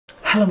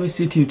Hello my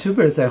sweet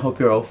YouTubers, I hope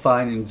you're all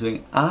fine and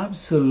doing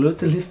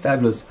absolutely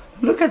fabulous.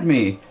 Look at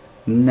me,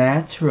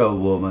 natural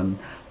woman,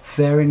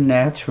 very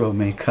natural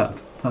makeup.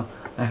 I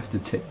have to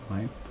take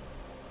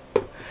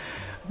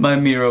my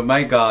mirror.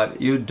 My god,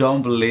 you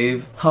don't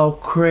believe how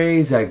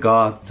crazy I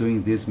got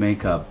doing this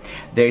makeup.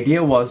 The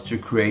idea was to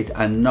create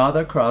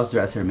another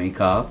cross-dresser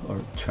makeup or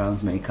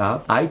trans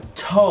makeup. I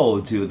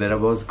told you that I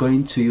was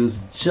going to use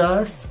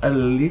just a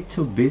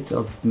little bit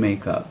of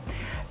makeup.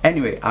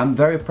 Anyway, I'm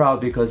very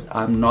proud because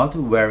I'm not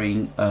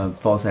wearing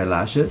false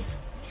eyelashes.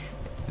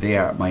 They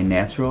are my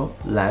natural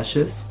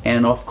lashes.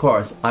 And of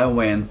course, I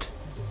went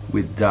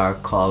with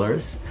dark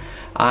colors.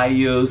 I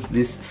used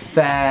this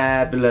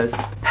fabulous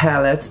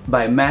palette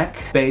by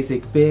MAC,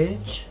 Basic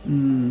Bitch.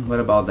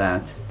 What about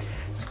that?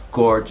 It's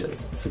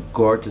gorgeous. It's a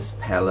gorgeous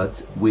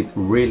palette with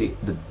really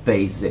the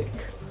basic.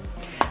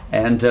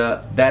 And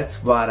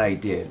that's what I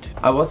did.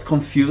 I was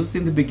confused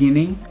in the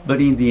beginning,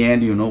 but in the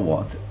end, you know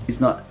what?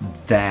 It's not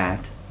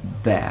that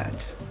bad.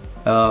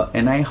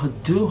 And I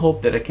do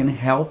hope that I can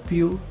help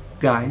you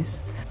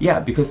guys. Yeah,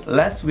 because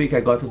last week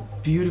I got a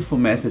beautiful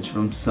message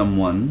from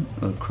someone,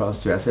 a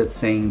cross-dresser,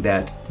 saying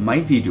that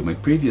my video, my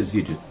previous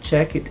video,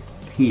 check it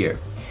here,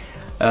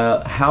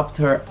 helped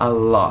her a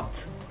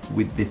lot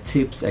with the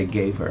tips I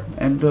gave her.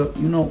 And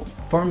you know,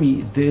 for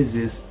me, this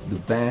is the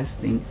best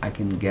thing I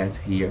can get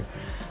here.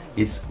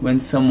 It's when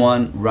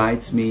someone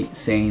writes me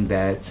saying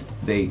that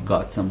they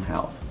got some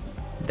help.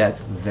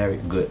 That's a very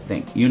good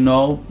thing. You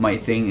know, my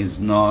thing is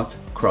not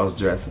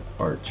cross-dress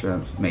or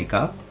trans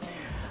makeup.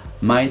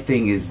 My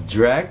thing is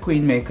drag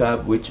queen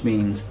makeup, which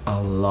means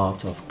a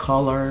lot of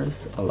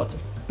colors, a lot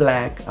of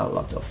black, a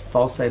lot of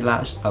false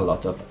eyelash, a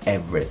lot of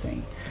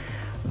everything.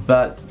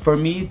 But for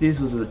me, this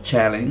was a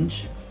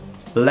challenge.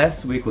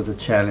 Last week was a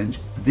challenge.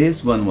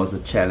 This one was a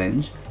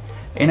challenge.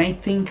 And I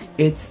think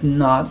it's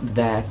not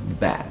that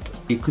bad.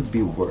 It could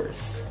be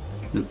worse.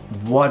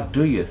 What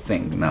do you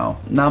think now?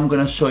 Now I'm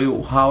gonna show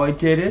you how I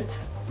did it.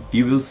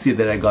 You will see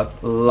that I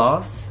got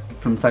lost.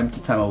 From time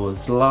to time I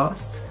was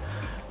lost.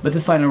 But the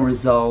final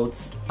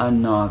results are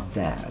not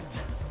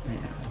that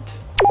bad.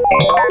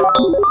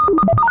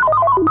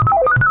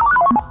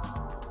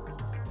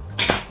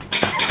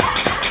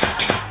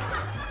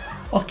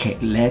 Okay,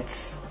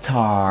 let's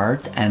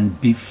start.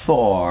 And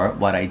before,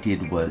 what I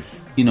did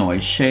was, you know, I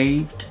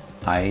shaved.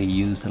 I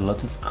used a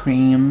lot of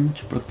cream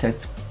to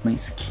protect my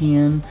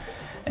skin.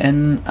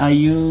 And I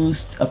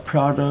used a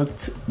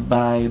product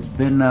by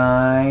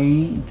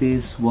Benai.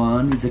 This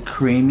one is a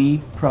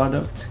creamy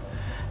product.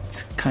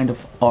 It's kind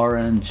of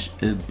orange,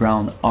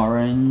 brown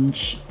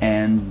orange,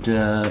 and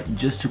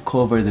just to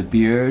cover the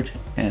beard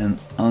and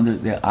under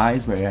the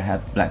eyes where I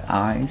have black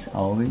eyes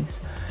always.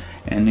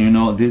 And you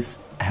know, this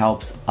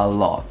helps a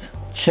lot.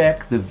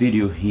 Check the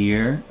video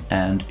here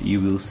and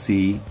you will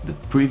see the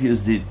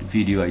previous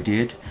video I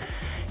did.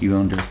 You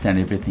will understand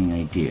everything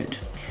I did.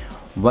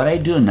 What I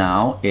do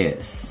now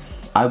is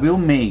I will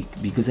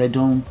make, because I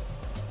don't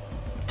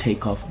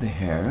take off the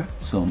hair,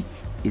 so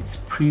it's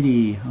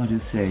pretty, how do you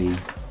say,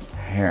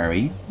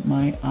 hairy,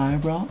 my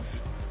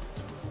eyebrows.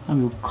 I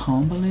will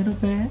comb a little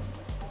bit.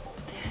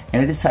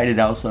 And I decided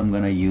also I'm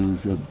gonna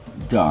use a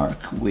dark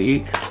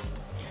wig.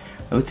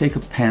 I will take a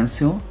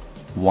pencil,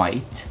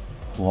 white,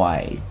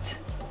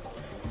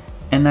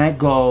 and I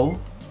go,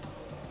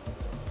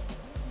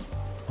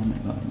 oh my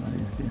god, what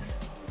is this?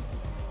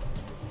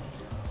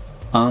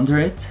 Under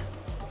it.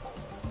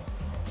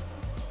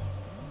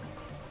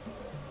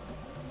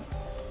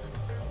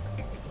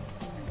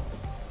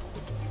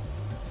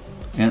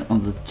 And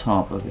on the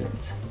top of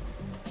it,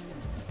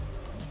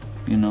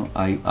 you know,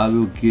 I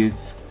will give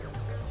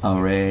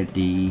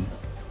already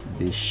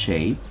the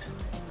shape.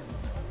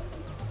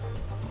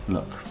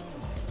 Look,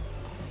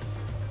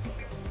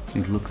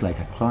 it looks like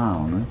a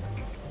clown.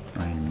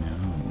 I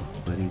know,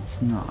 but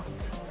it's not.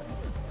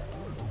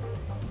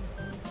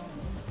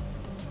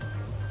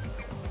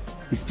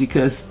 It's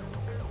because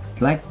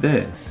like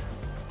this,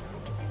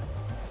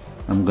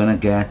 I'm gonna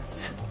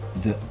get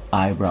the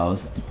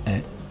eyebrows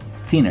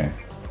thinner.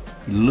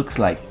 It looks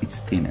like it's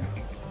thinner.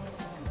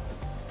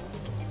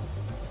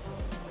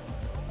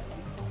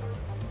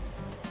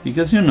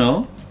 Because you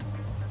know,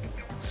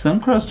 some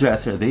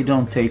cross-dresser, they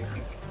don't take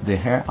the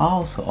hair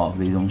also off.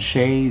 They don't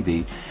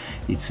shave.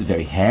 It's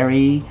very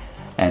hairy.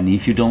 And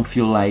if you don't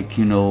feel like,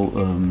 you know,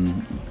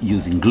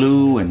 using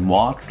glue and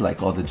wax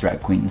like all the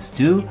drag queens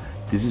do,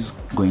 this is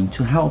going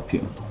to help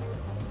you.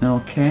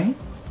 Okay?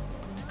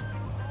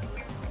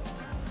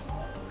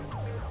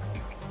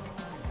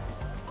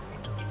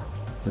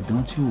 But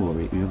don't you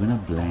worry, we're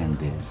gonna blend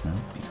this,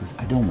 because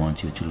I don't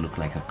want you to look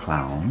like a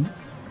clown.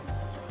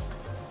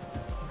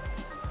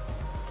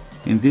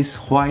 And this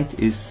white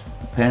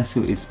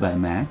pencil is by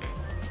MAC.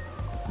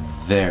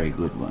 Very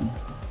good one.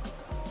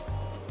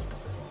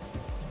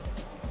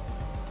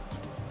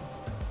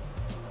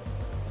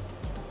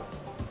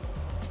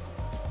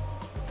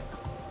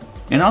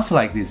 And also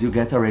like this, you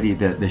get already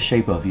the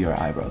shape of your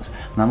eyebrows.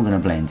 Now I'm gonna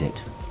blend it.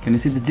 Can you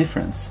see the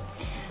difference?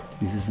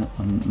 This is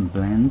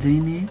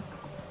blending it.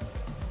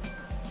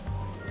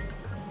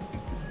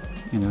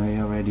 You know,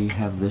 I already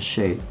have the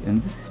shape,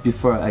 and this is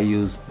before I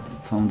use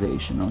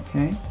foundation,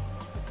 okay?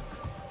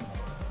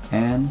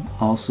 And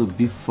also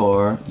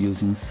before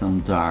using some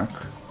dark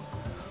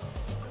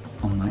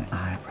on my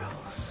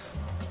eyebrows.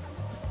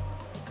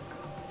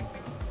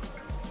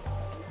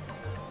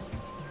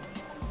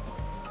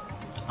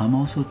 I'm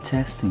also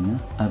testing.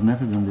 I've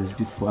never done this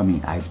before. I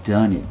mean, I've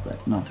done it,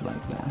 but not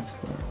like that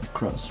for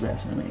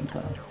cross-dresser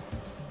makeup.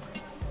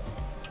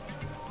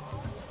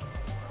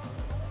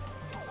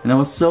 And I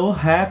was so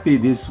happy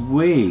this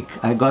week.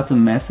 I got a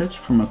message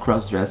from a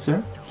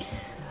cross-dresser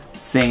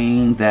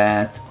saying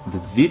that the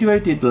video I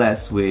did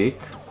last week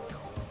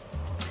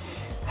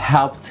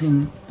helped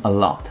her a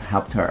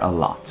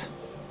lot.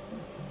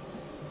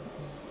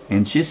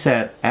 And she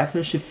said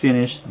after she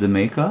finished the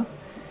makeup,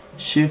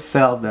 she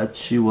felt that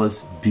she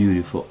was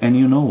beautiful. And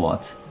you know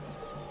what?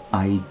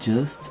 I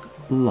just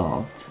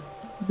loved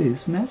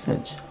this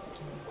message,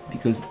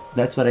 because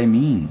that's what I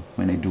mean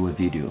when I do a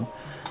video.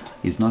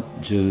 It's not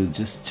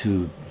just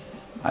to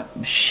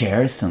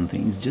share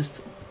something, it's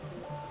just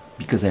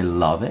because I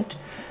love it.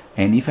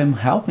 And if I'm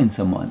helping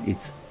someone,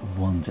 it's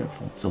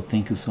wonderful. So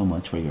thank you so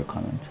much for your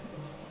comment.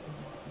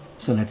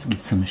 So let's give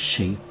some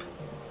shape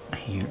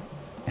here,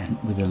 and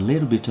with a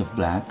little bit of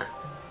black,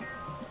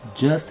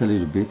 just a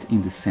little bit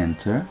in the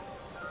center.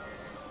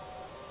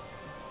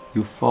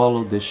 You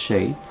follow the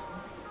shape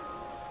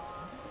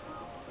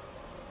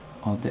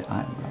of the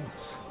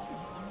eyebrows,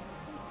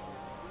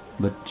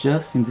 but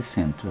just in the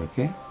center,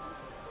 okay?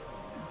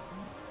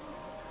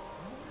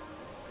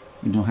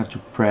 You don't have to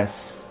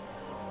press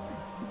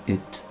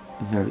it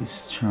very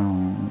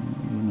strong,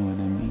 you know what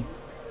I mean?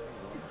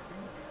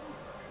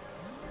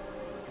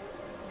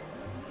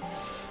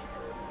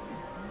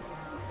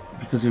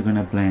 Because you're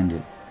gonna blend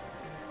it.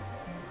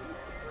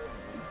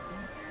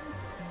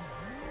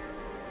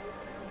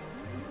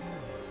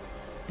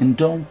 And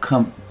don't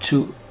come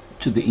to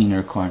the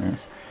inner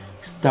corners.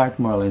 Start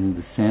more or less in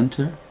the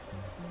center.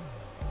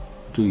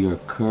 Do your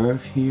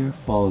curve here,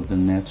 follow the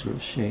natural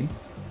shape.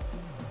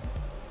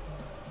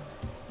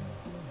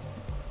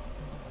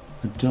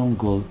 But don't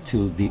go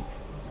to the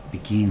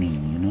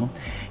beginning, you know?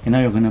 And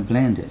now you're gonna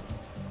blend it.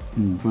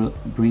 And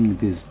bring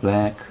this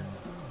black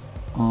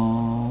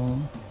all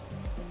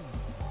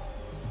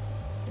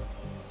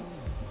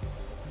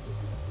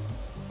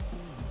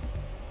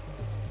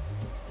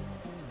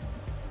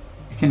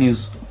you can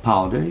use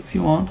powder if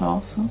you want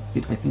also.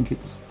 I think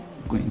it's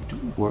going to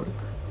work.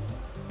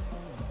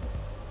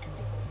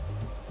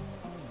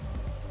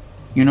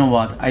 You know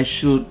what? I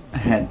should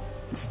had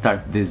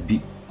start this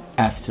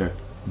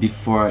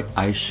before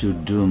I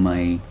should do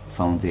my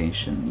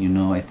foundation. You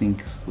know, I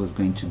think it was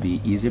going to be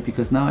easier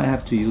because now I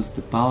have to use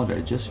the powder.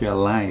 I just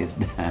realized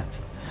that.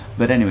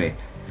 But anyway,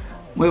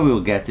 we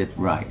will get it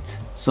right.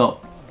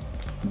 So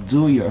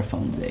do your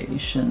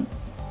foundation.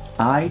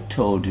 I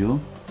told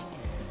you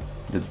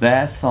the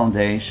best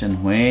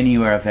foundation when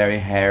you are a very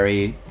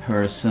hairy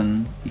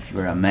person, if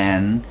you're a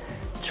man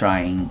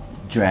trying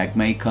drag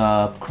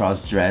makeup,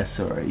 cross-dress,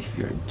 or if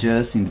you're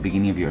just in the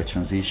beginning of your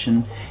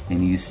transition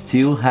and you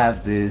still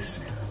have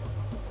this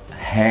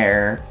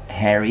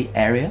hairy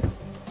area,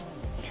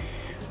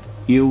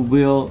 you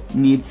will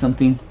need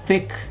something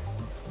thick,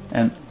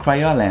 and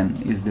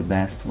Kryolan is the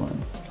best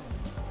one.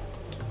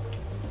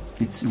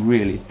 It's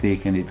really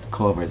thick and it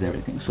covers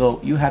everything. So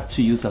you have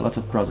to use a lot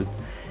of product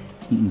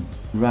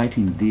right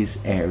in this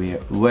area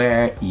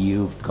where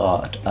you've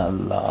got a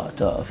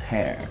lot of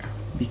hair,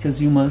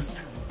 because you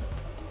must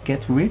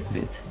get rid of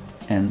it.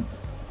 And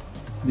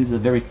this is a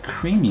very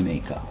creamy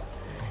makeup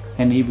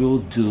and it will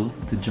do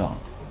the job,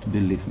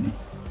 believe me.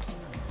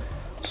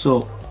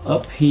 So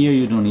up here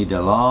you don't need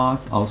a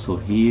lot, also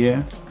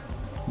here,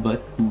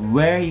 but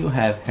where you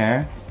have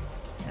hair,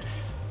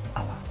 yes,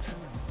 a lot.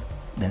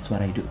 That's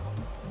what I do.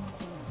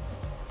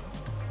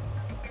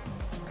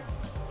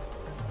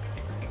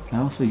 I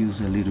also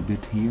use a little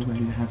bit here where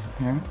you have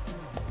hair.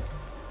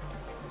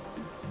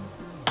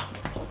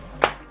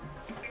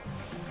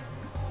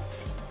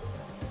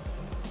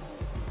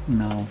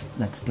 Now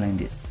let's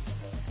blend it.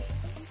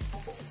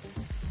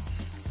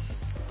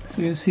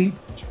 So you see,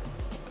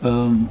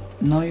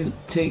 now you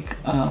take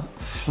a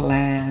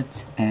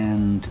flat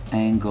and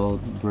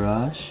angled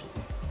brush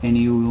and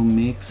you will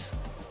mix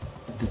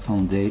the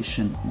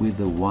foundation with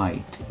the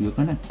white. You're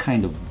gonna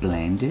kind of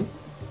blend it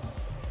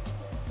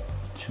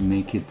to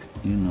make it,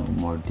 you know,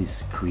 more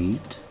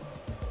discreet.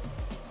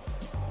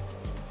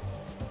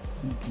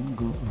 You can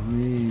go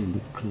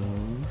really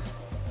close.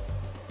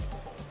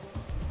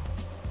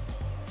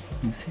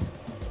 You see?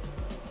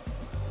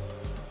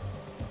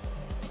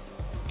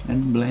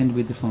 And blend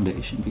with the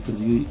foundation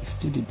because you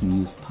still didn't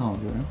use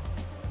powder.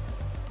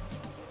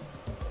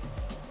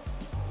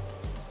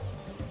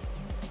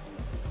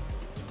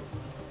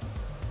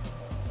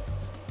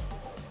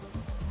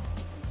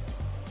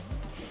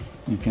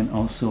 You can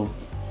also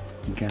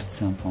get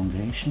some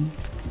foundation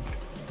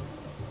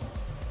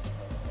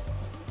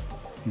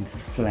in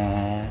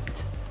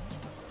flat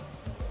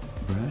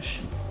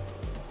brush,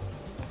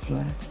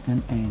 flat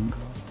and angle.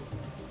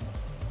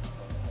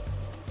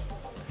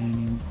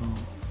 and you go.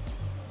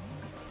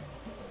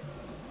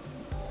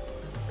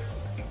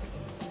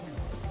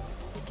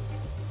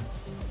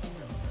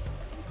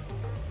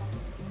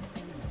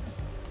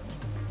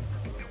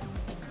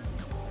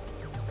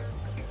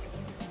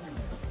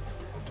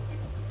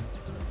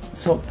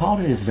 So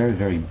powder is very,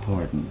 very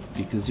important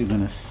because you're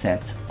gonna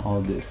set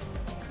all this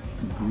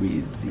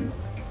greasy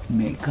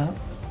makeup,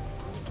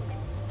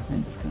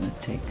 and it's gonna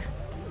take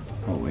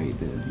away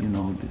the, you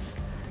know, this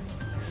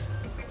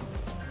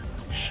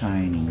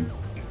shining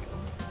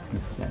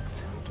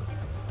effect.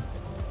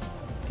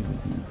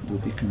 Everything will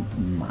become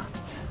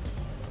matte,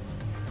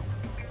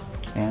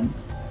 and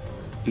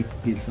it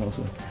gives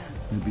also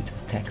a little bit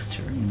of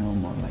texture, you know,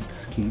 more like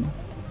skin.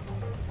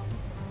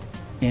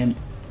 And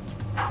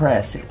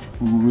press it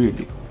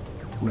really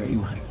where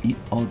you have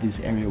all this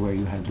area where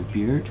you have the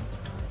beard.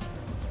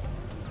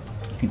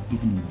 You can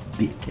even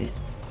beat it.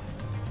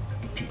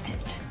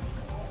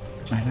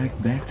 I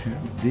like better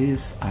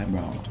this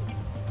eyebrow.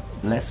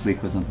 Last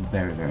week was not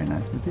very, very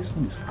nice, but this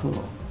one is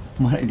cool.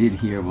 What I did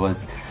here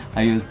was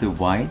I used the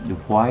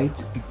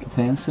white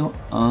pencil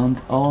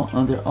and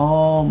under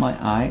all my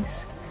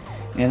eyes,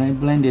 and I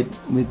blended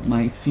with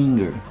my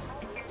fingers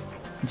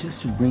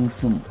just to bring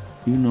some,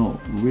 you know,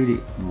 really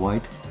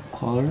white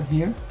color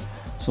here.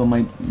 So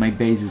my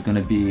base is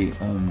gonna be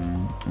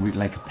with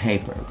like a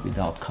paper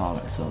without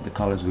color, so the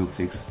colors will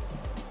fix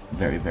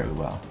very, very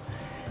well.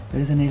 There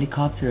is an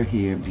helicopter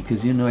here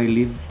because, you know, I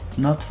live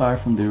not far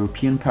from the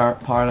European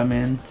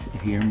Parliament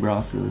here in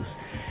Brussels,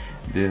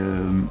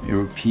 the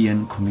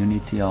European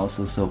community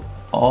also, so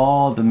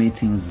all the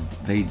meetings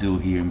they do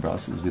here in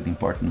Brussels with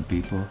important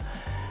people,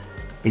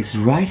 it's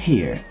right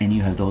here, and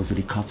you have those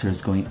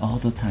helicopters going all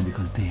the time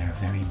because they are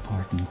very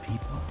important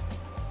people.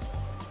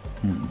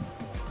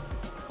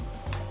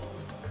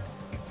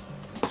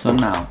 So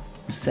now,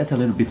 you set a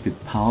little bit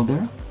with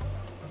powder,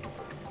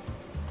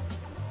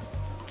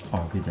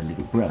 or with a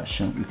little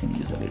brush. You can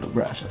use a little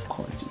brush, of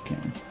course you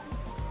can.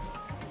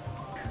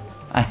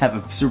 I have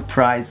a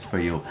surprise for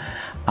you.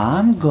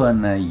 I'm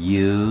gonna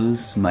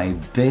use my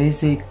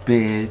Basic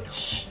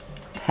Bitch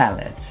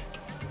palette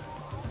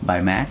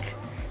by MAC.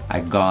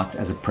 I got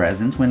as a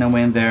present when I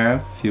went there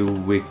a few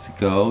weeks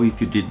ago. If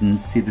you didn't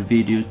see the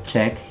video,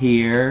 check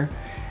here.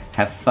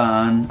 Have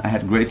fun. I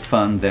had great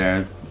fun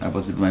there. I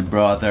was with my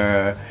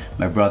brother.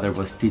 My brother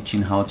was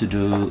teaching how to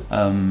do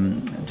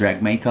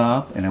drag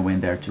makeup, and I went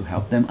there to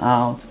help them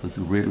out. It was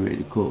really,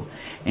 really cool.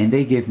 And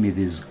they gave me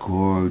this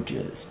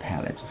gorgeous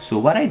palette. So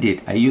what I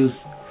did, I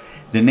used,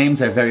 the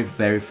names are very,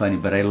 very funny,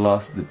 but I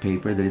lost the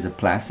paper. There is a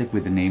plastic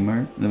with the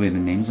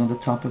names on the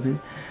top of it.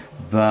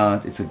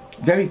 But it's a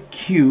very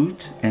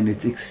cute, and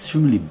it's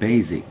extremely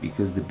basic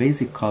because the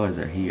basic colors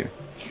are here.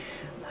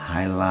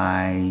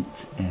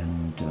 Highlight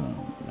and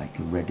like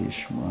a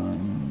reddish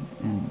one,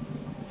 and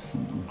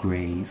some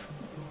grays,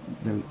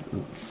 very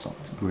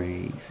soft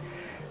grays,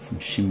 some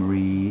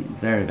shimmery,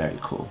 very, very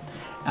cool.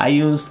 I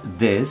used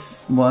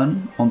this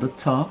one on the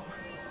top,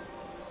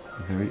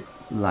 a very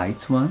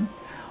light one.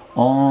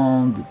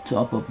 On the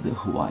top of the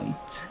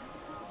white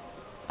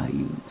I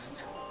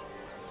used,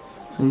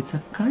 so it's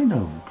a kind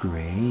of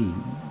gray,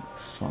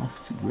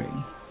 soft gray,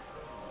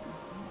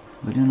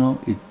 but you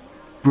know, it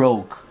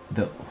broke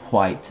the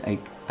white I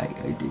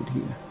did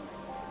here.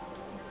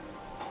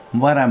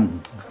 What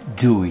I'm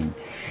doing,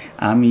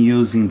 I'm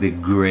using the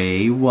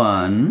gray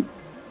one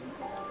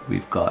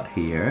we've got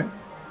here.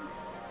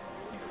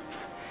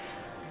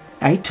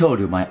 I told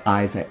you my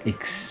eyes are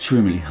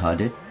extremely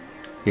hooded,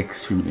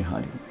 extremely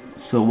hooded.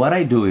 So what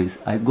I do is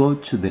I go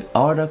to the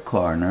outer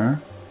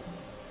corner.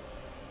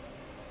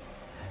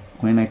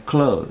 When I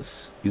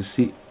close, you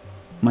see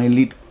my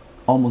lid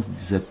almost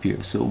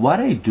disappears. So what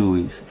I do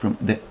is from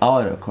the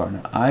outer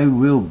corner, I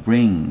will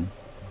bring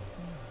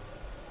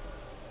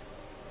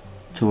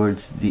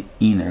towards the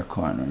inner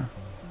corner,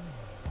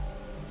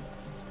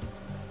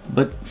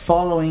 but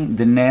following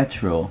the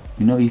natural,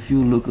 you know, if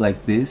you look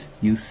like this,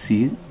 you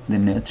see the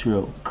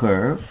natural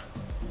curve.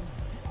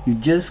 You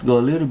just go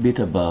a little bit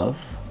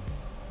above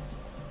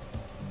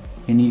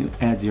and you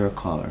add your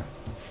color.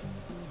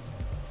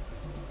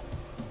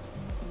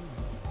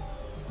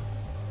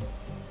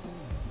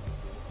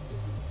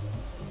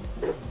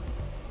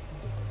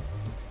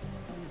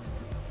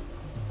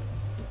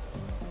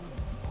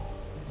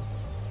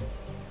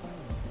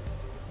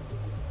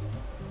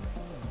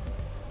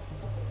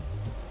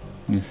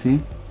 You see?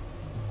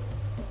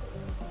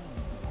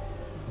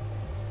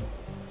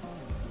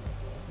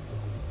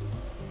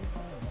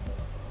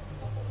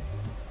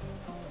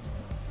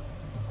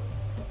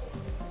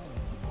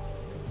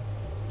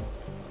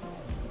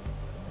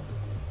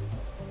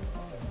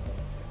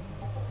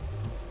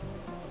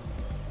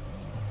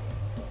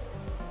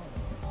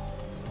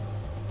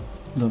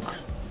 Look,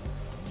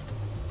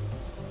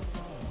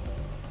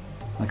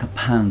 like a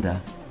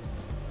panda.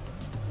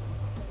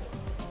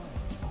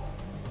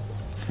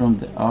 From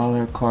the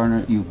outer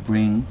corner you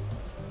bring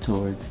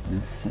towards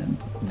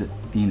the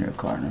inner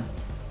corner,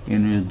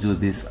 and you do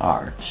this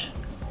arch.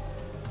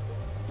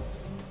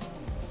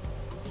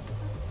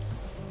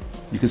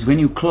 Because when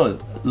you close,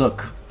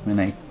 look, when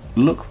I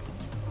look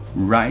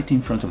right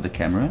in front of the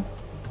camera,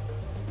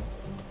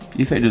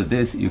 if I do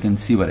this, you can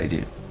see what I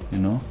did, you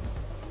know?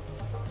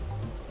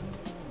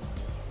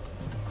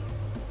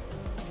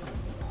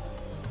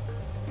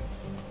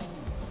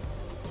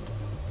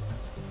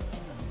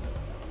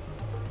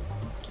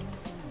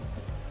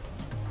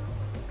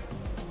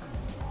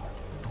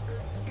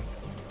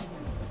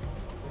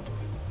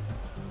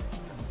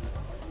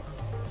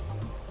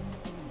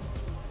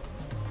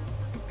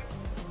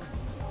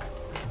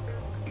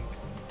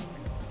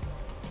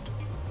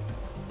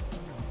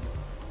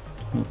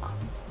 Look,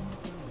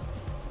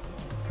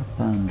 a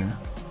panda.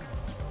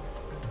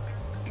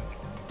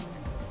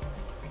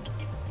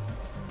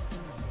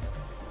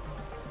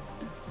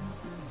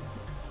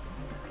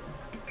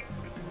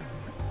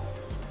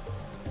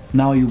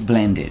 Now you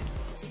blend it.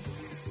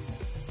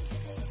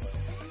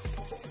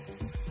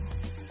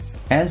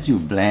 As you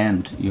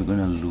blend, you're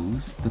gonna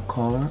lose the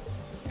color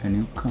and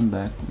you come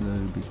back a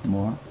little bit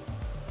more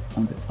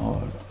on the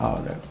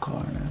outer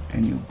corner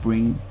and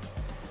you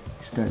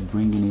start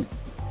bringing it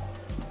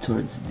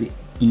towards the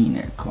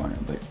inner corner,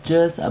 but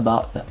just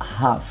about the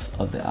half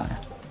of the eye.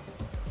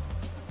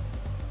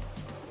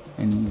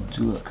 And you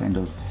do a kind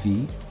of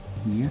V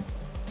here,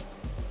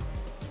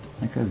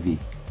 like a V.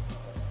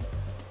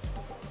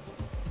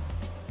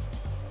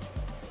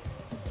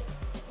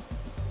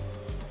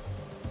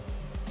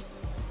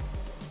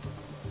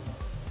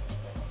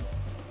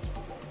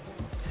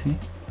 See?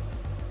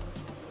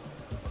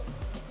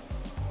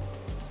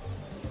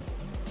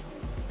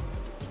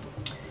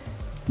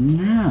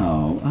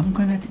 Now I'm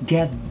gonna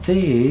get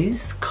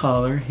this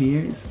color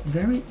here. It's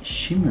very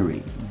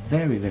shimmery,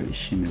 very, very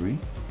shimmery.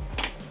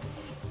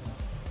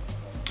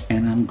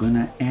 And I'm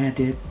gonna add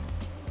it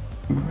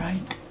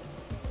right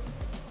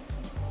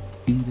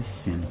in the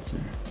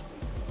center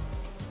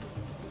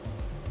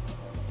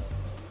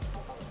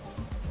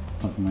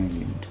of my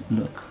lid.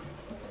 Look.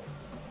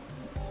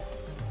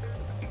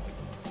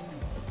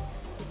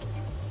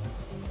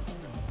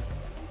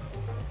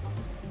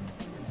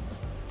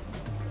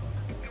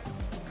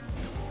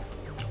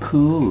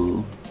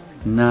 Cool.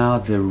 Now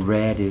the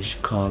reddish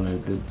color,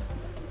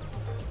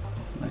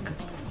 like a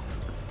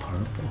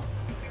purple.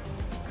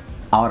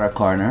 Outer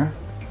corner.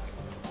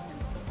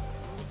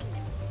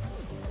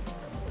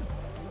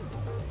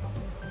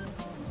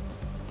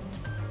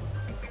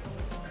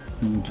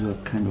 And do a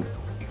kind of,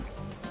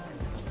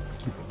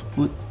 you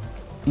put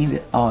in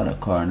the outer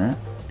corner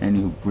and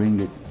you bring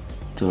it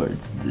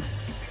towards the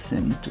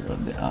center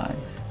of the eyes.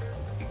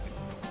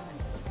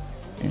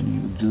 And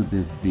you do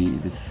the V,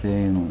 the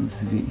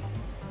famous V.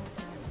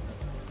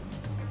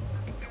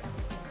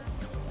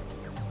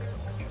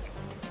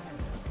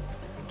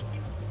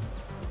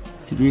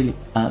 It's really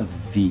a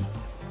V.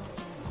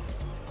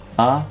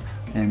 Up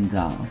and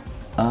down,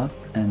 up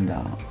and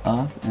down,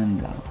 up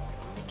and down.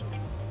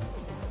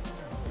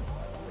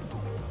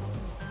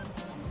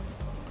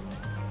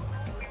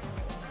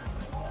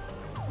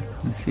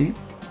 You see?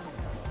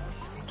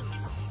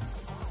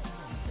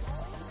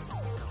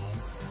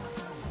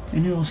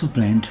 And you also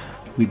blend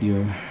with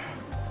your,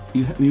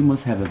 you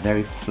must have a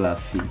very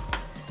fluffy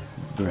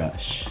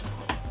brush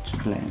to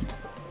blend.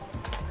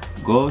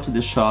 Go to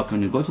the shop,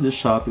 when you go to the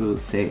shop you will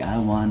say, I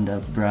want a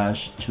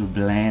brush to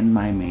blend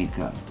my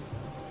makeup.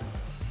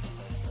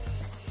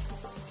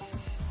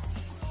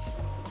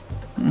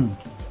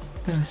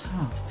 Very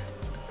soft.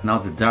 Now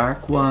the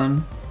dark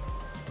one,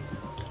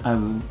 I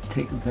will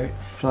take a very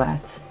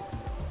flat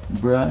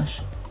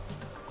brush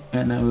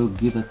and I will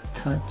give a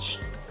touch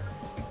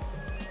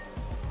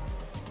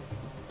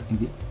in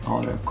the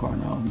outer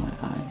corner of my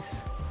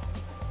eyes.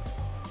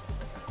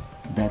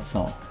 That's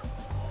all.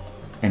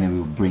 And I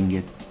will bring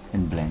it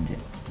and blend it.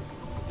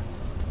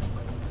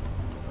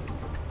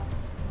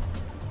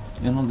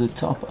 And on the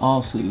top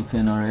also you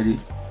can already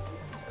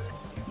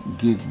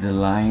give the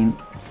line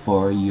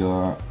for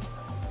your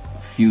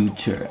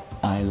future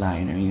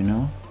eyeliner, you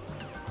know?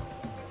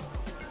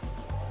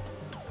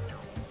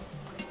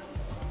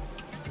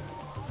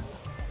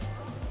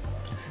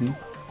 You see?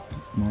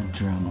 More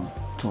drama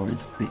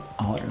towards the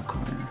outer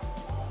corner.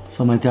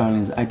 So my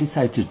darlings, I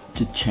decided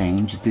to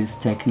change this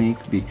technique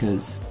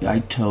because I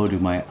told you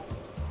my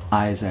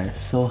eyes are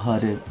so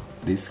hooded,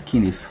 the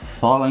skin is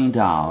falling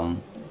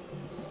down.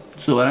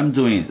 So what I'm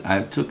doing is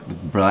I took the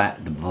black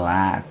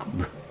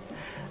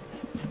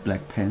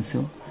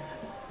pencil.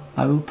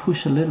 I will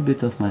push a little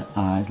bit of my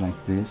eyes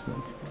like this, but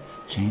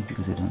it's changed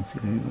because I don't see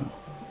very well.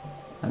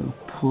 I will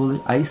pull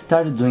it. I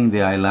started doing the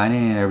eyeliner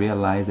and I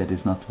realized that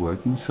it's not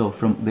working. So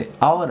from the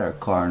outer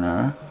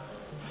corner,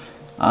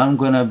 I'm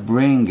gonna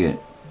bring it.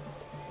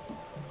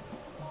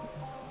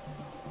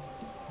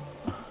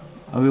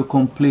 I will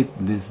complete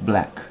this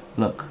black.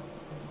 Look,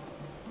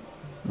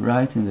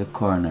 right in the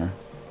corner.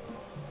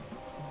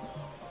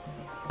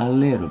 A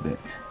little bit.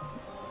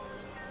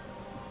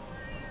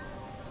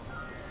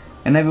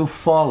 And I will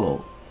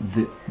follow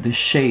the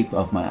shape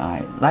of my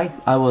eye, like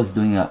I was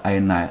doing an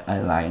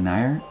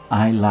eyeliner,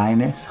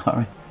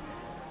 sorry.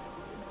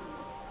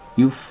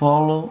 You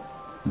follow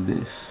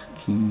the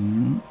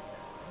skin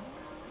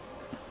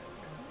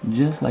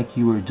just like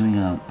you were doing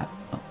an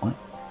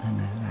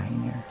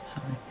eyeliner.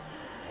 Sorry,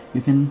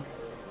 you can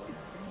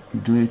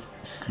do it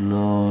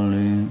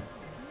slowly,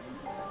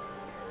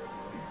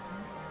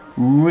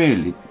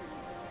 really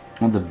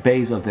on the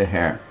base of the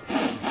hair.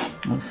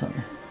 Oh,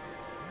 sorry.